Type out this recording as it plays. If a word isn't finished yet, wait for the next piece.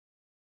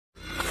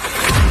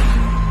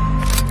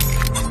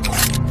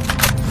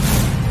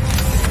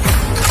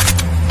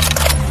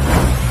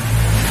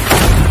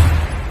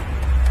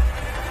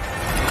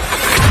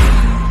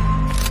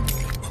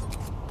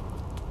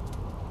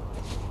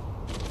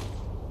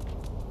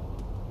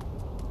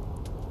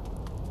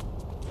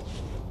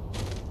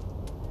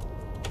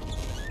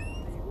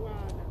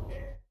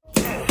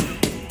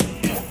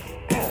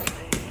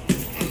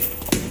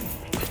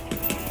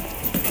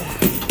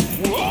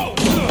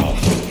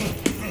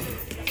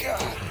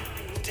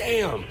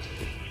Damn!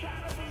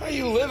 How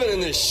you living in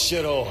this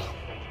shithole?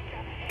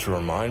 To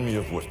remind me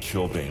of what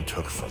Killbane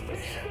took from me.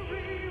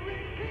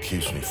 It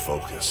keeps me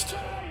focused.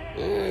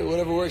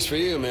 Whatever works for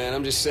you, man.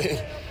 I'm just saying,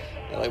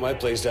 I like my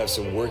place to have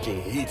some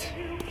working heat.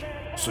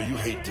 So you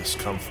hate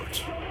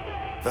discomfort.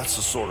 That's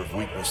the sort of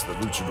weakness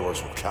that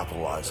luchadors will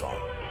capitalize on.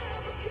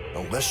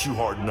 Unless you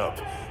harden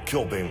up,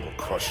 Killbane will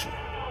crush you.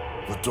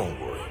 But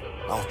don't worry,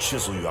 I'll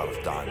chisel you out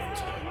of diamond.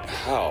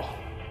 How?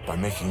 By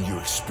making you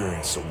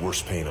experience the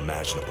worst pain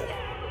imaginable.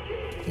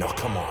 Now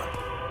come on.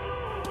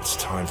 It's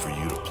time for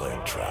you to play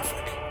in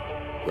traffic.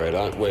 Right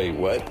on. Wait,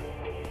 what?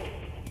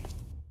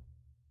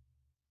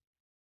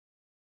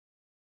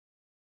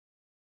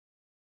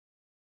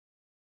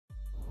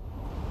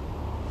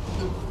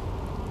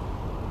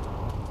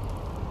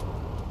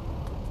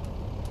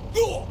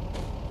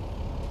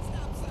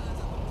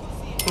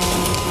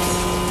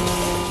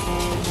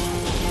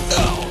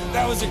 Oh,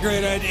 that was a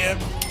great idea.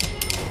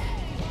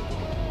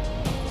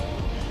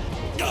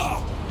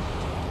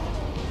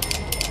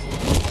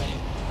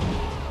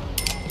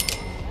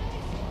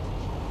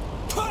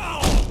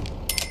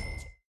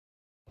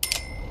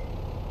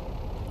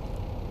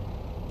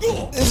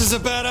 This is a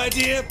bad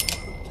idea.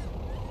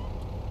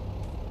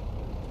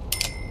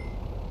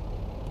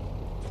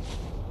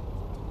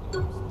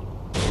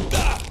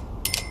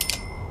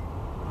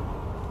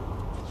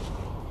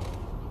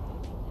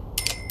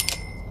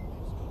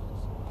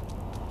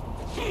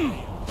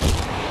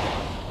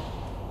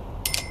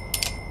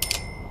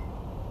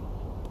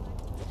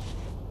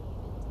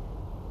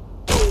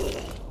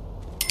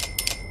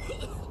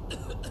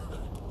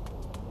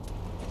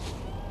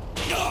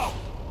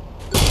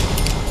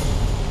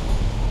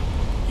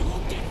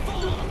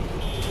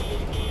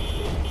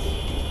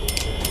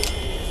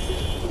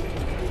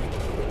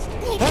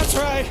 That's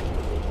right.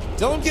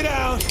 Don't get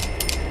out.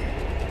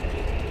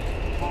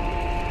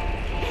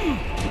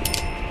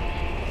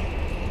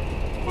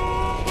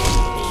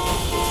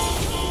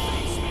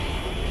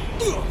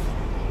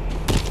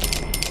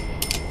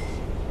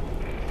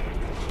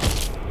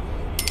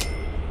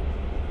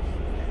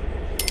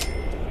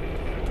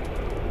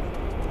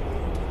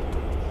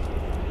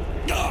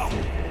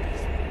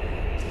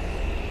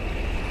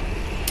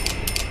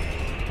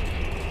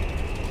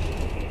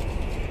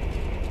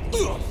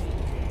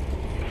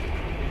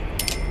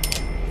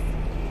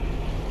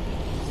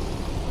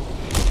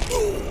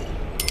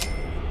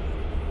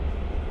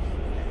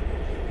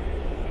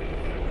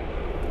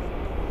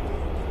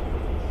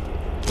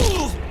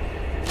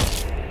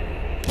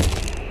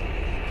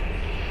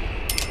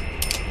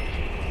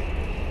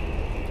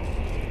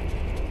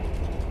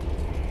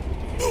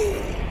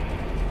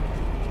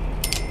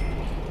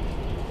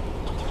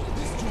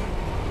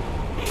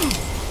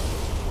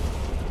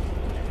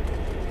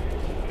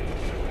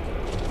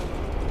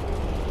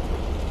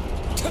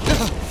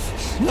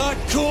 Not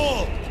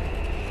cool!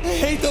 I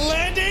hate the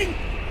landing!